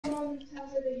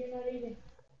that you're not eating?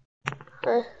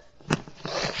 Huh?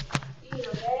 Eat,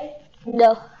 okay?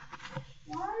 No.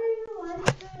 Why are you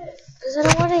like this? Because I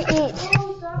don't want to eat.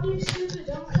 Oh, stop being stupid.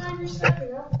 Don't sign your stuff.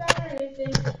 You're not fat or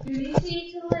anything. You need to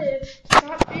eat to live.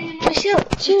 Stop being like Michelle,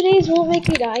 2 days won't make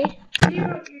me die.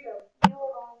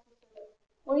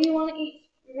 What do you want to eat?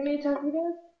 You're gonna eat Taco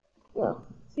Bell? No.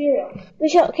 Cereal.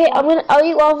 Michelle, okay, I'll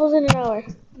eat waffles in an hour.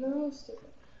 No, stupid.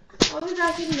 I'll be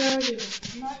back in an hour.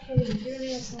 I'm not kidding. You're gonna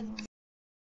eat someone.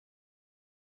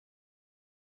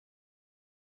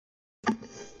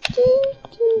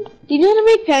 Do you know how to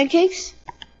make pancakes?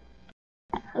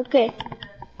 Okay.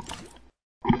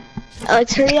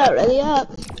 Alex, hurry up, ready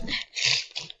up.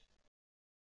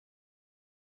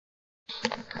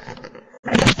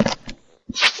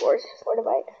 Four to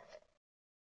bite.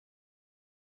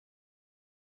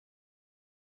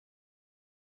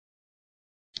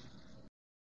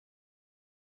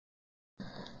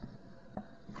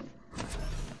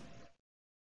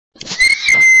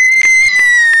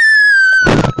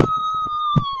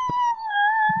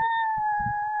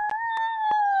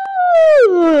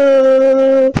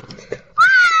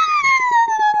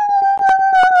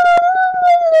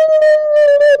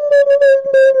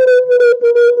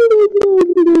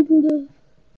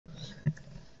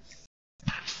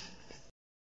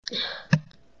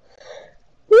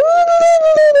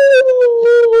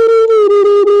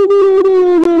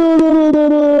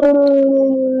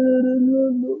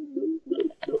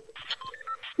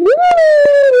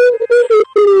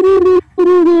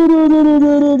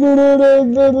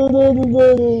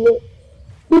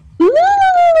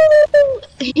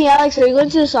 Hey Alex, are you going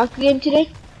to the soccer game today?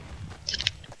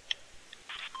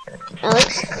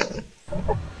 Alex?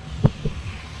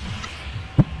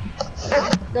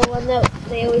 The one that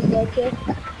they always go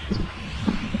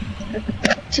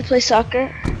to play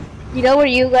soccer. You know where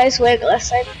you guys went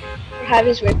last time for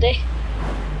Javi's birthday?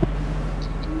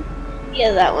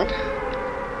 Yeah, that one.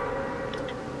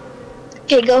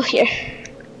 Okay, go here.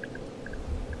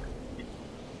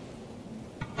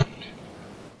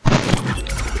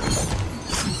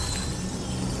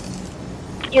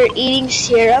 You're eating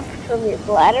syrup from your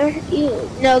bladder? Ew.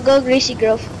 No, go Greasy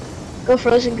Grove. Go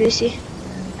Frozen Greasy.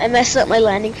 I messed up my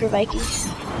landing for Vikings.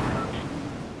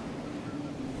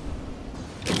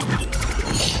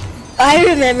 I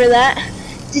remember that.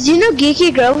 Did you know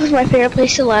Geeky Grove was my favorite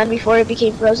place to land before it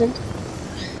became frozen?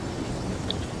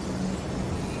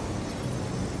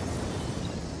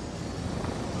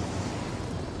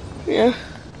 Yeah.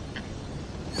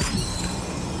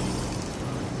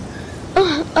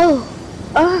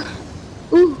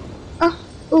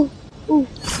 Ooh.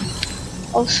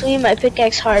 I'll swing my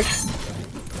pickaxe hard.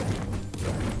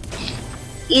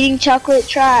 Eating chocolate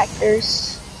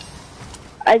tractors.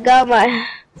 I got my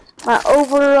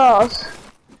overalls.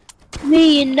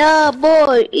 Me and the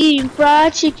boy eating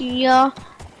fried chicken, y'all.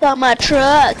 Got my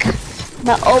truck,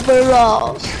 my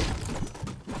overalls.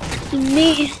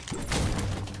 Me.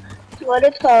 What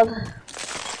it's called?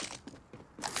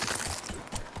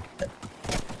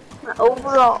 My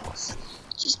overalls.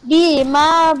 Just be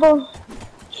my boy.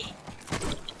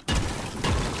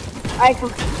 I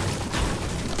come.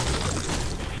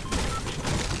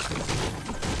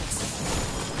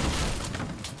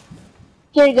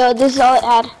 Here you go. This is all it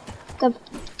had. Come.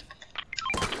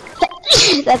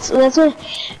 that's what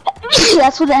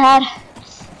that's what it had.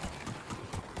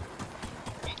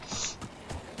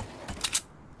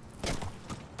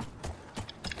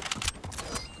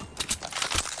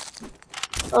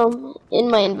 In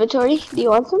my inventory. Do you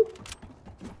want some?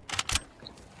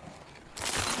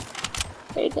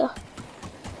 There you go.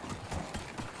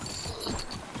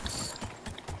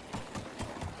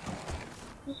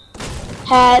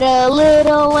 Had a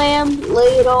little lamb,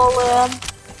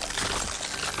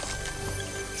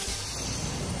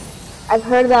 I've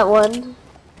heard that one.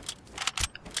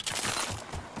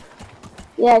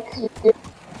 Yeah, 'cause you're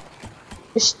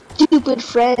stupid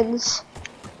friends.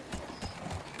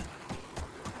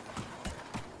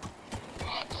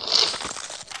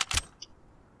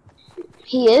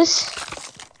 He is?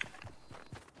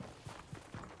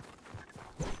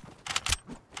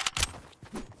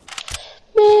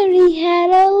 Mary had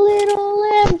a little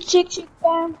lamb, chick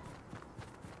bam.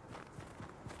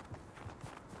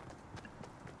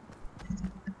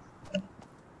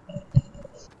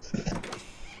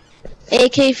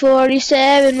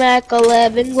 AK-47, Mac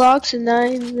 11, Glocks and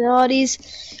 9 naughties,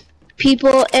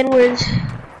 people and words.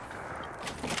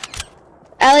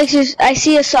 Alex, I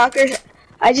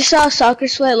just saw a soccer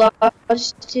sweat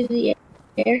launch to the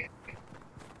air.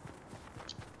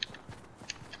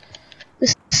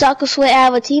 Does soccer sweat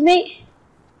have a teammate?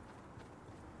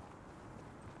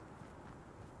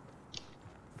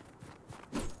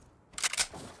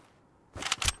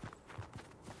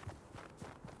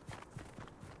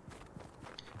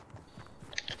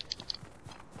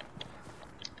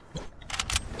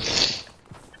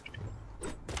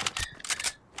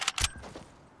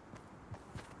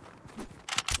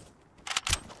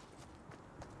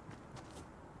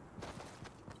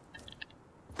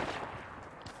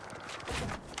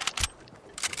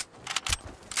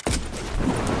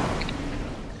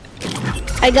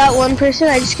 I got one person.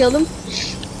 I just killed him.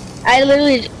 I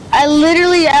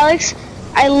literally, Alex,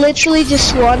 I literally just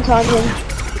swaned on him.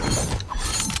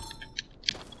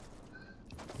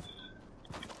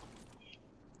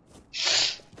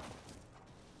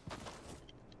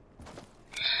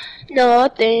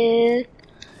 Nothing.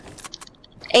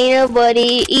 Ain't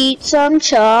nobody eat some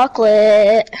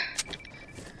chocolate.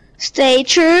 Stay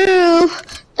true,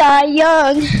 die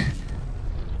young.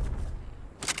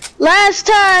 Last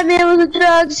time it was the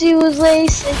drugs he was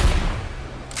lacing.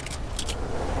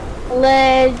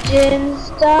 Legends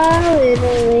die and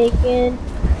awaken.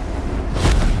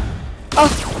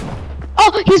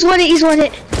 Oh, he's won it, he's won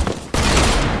it.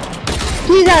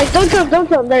 Please, Alex, don't kill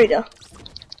him, there we go.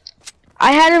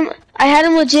 I had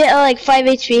him legit at like 5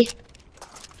 HP.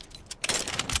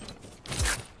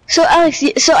 So Alex,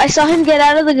 so I saw him get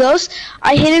out of the ghost.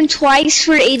 I hit him twice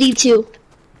for 82.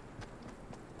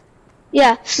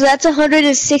 Yeah, so that's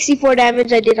 164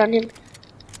 damage I did on him.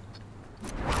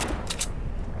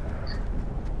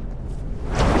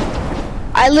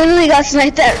 I literally got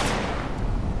sniped at.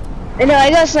 I know, I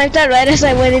got sniped at right as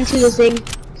I went into the thing.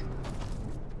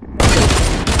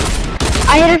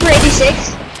 I hit him for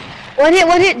 86. One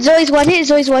hit, Zoe's one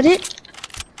hit.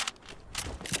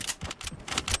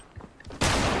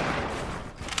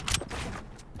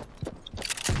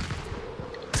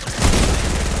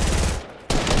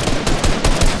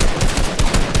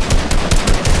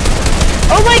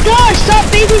 Oh my gosh, stop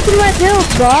phasing through my build,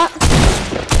 bot.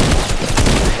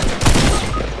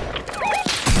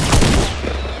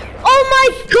 Oh my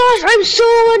gosh, I'm so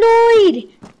annoyed.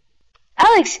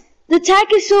 Alex, the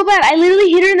attack is so bad. I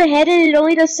literally hit her in the head and it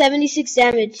only does 76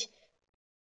 damage.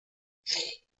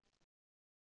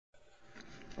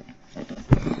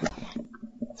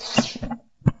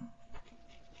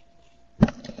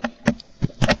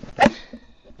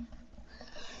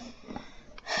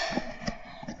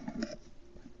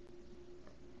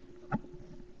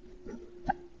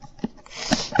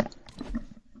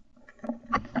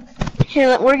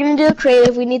 Here, we're gonna do a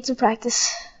creative. We need some practice.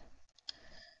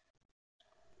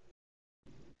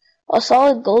 Oh,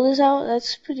 solid gold is out.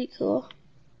 That's pretty cool.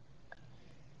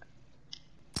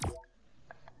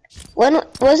 When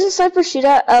wasn't Sniper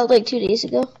Shootout out like 2 days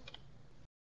ago?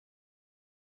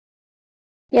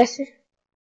 Yes, sir.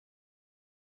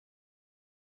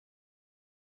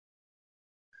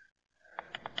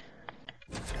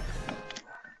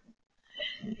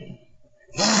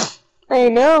 I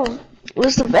know. It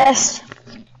was the best.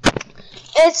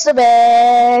 It's the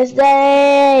best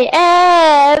day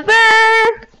ever.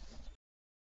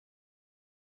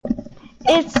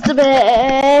 It's the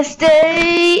best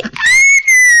day.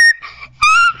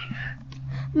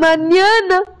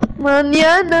 Mañana,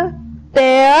 mañana,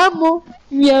 te amo,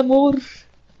 mi amor.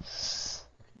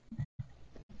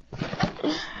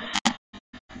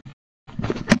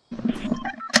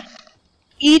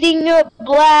 Eating a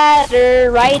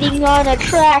bladder, riding on a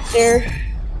tractor.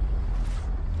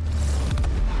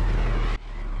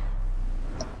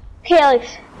 Okay,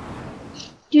 Alex.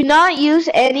 Do not use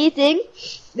anything.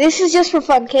 This is just for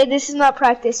fun, okay? This is not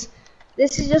practice.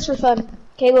 This is just for fun.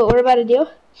 Okay, what we're about to do?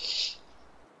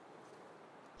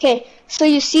 Okay, so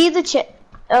you see the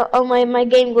oh my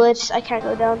game glitched. I can't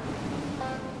go down.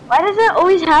 Why does that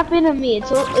always happen to me?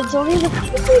 It's only the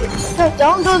no,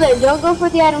 don't go there. Don't go for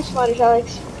the item spawners,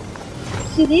 Alex.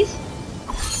 See these?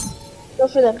 Go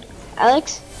for them,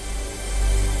 Alex.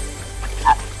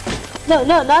 No,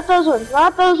 not those ones.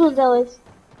 Not those ones, Alex.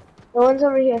 The ones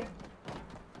over here.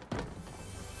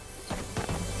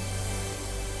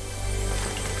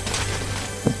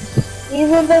 These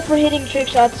ones are for hitting trick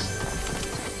shots.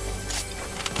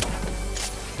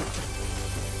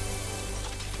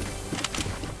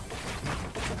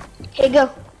 Okay,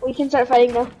 go. We can start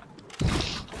fighting now.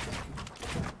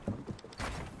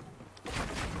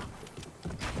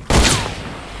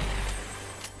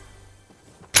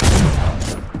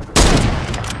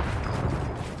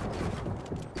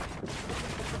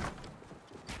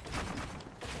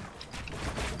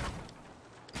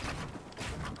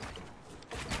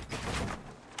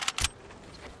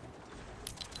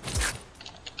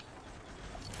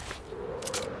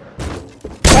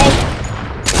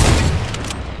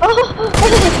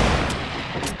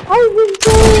 I've been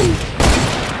going.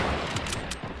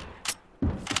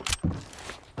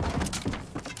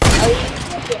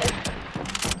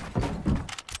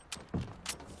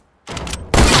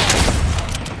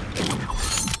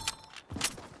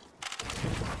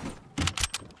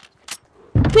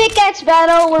 Pickaxe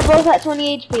battle. We're both at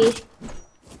 20 HP.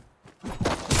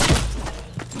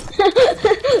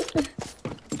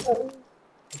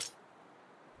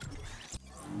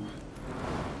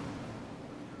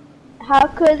 How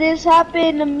could this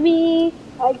happen to me?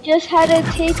 I just had to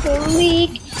take a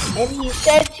leak, and he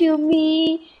said to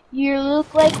me, you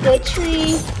look like a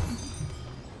tree.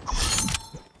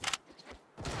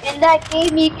 And that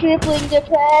gave me crippling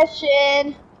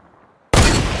depression.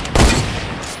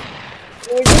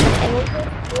 It was in my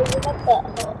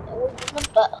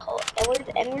butthole. It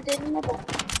was in my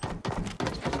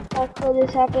butthole. How could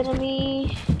this happen to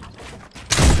me?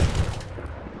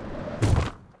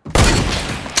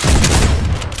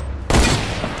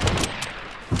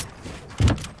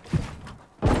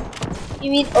 You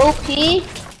mean OP?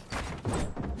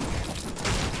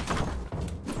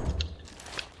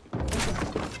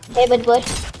 Hey, bud boy.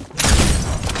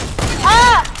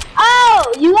 Ah!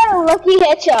 Oh! You got a lucky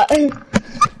headshot.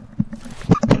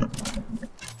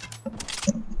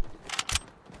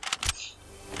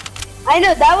 I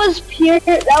know that was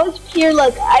pure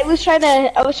luck. I was trying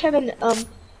to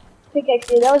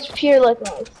pickaxe you. That was pure luck,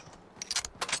 guys.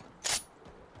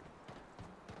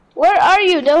 Where are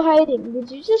you? No hiding.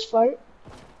 Did you just fart?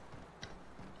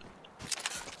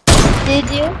 Did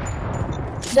you?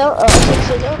 No. Oh, I think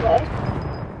so. No way.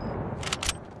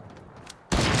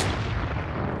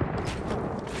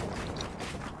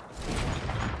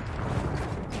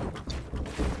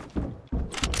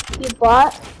 You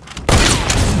bought?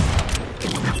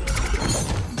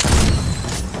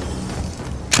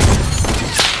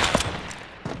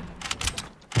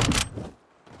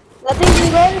 Nothing's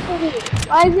reloaded for me.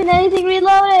 Why isn't anything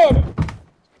reloaded?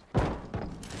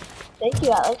 Thank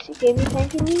you, Alex. You gave me time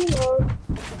to reload.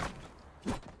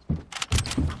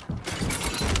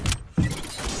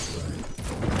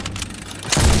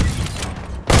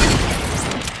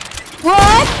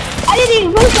 What? I didn't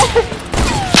even move that.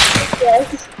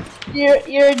 Yes.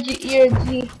 You're a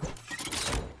G.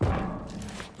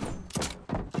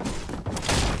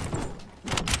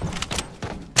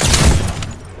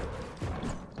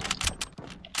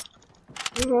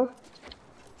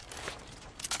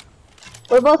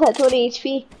 We're both at 20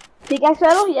 HP. Pickaxe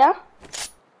battle, yeah?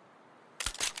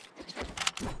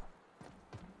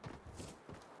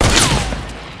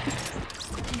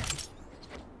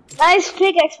 Nice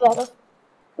pickaxe battle.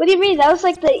 What do you mean? That was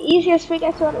like the easiest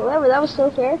pickaxe battle ever. That was so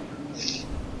fair.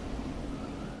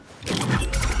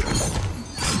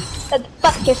 The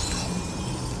fuck is...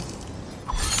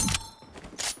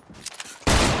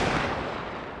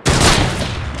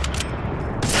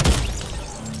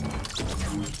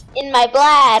 in my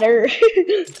bladder.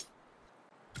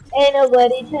 Ain't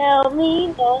nobody tell me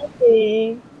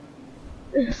nothing.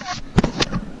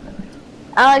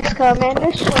 Alex, come and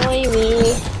destroy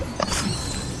me.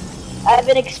 I've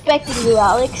been expecting you,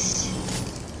 Alex.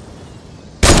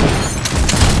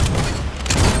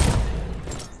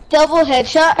 Double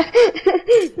headshot.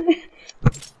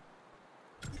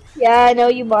 Yeah, I know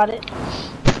you bought it.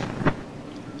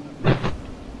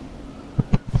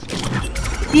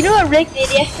 You know what Rick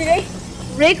did yesterday?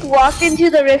 Rick walked into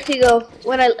the rift to go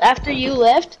after you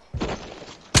left.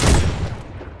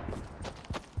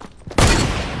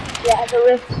 Yeah, the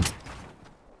rift.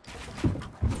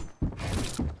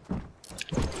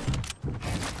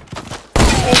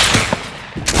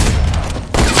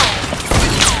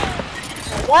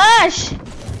 Oh my gosh!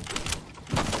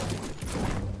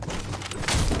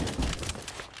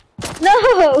 No!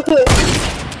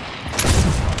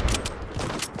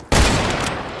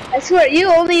 I swear, you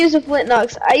only use the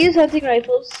flintlocks. I use hunting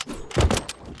rifles.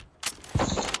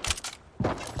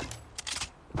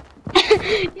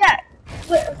 Yeah,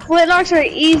 flintlocks are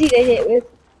easy to hit with.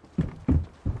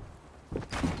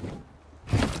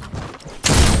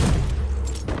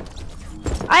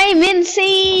 I'm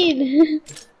insane!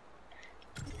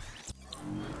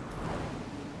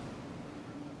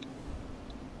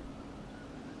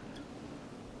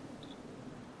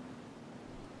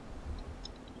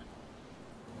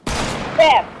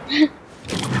 Bam!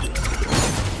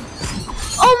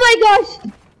 Oh my gosh!